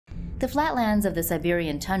The flatlands of the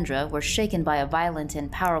Siberian tundra were shaken by a violent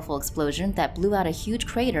and powerful explosion that blew out a huge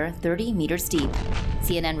crater 30 meters deep.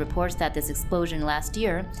 CNN reports that this explosion last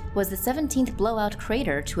year was the 17th blowout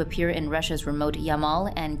crater to appear in Russia's remote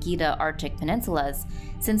Yamal and Gyda Arctic peninsulas,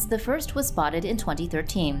 since the first was spotted in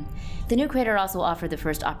 2013. The new crater also offered the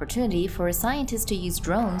first opportunity for scientists to use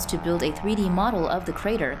drones to build a 3D model of the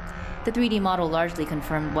crater. The 3D model largely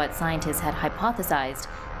confirmed what scientists had hypothesized.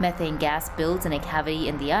 Methane gas builds in a cavity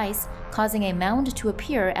in the ice, causing a mound to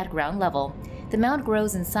appear at ground level. The mound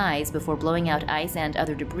grows in size before blowing out ice and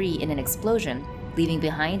other debris in an explosion, leaving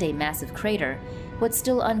behind a massive crater. What's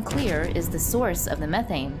still unclear is the source of the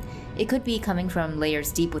methane. It could be coming from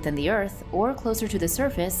layers deep within the Earth, or closer to the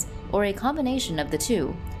surface, or a combination of the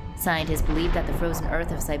two. Scientists believe that the frozen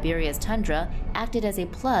earth of Siberia's tundra acted as a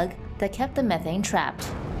plug that kept the methane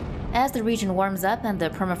trapped. As the region warms up and the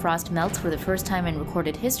permafrost melts for the first time in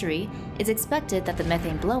recorded history, it's expected that the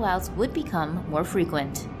methane blowouts would become more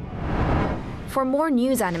frequent. For more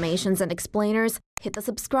news animations and explainers, hit the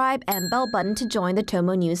subscribe and bell button to join the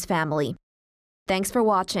TomoNews family. Thanks for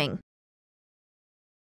watching.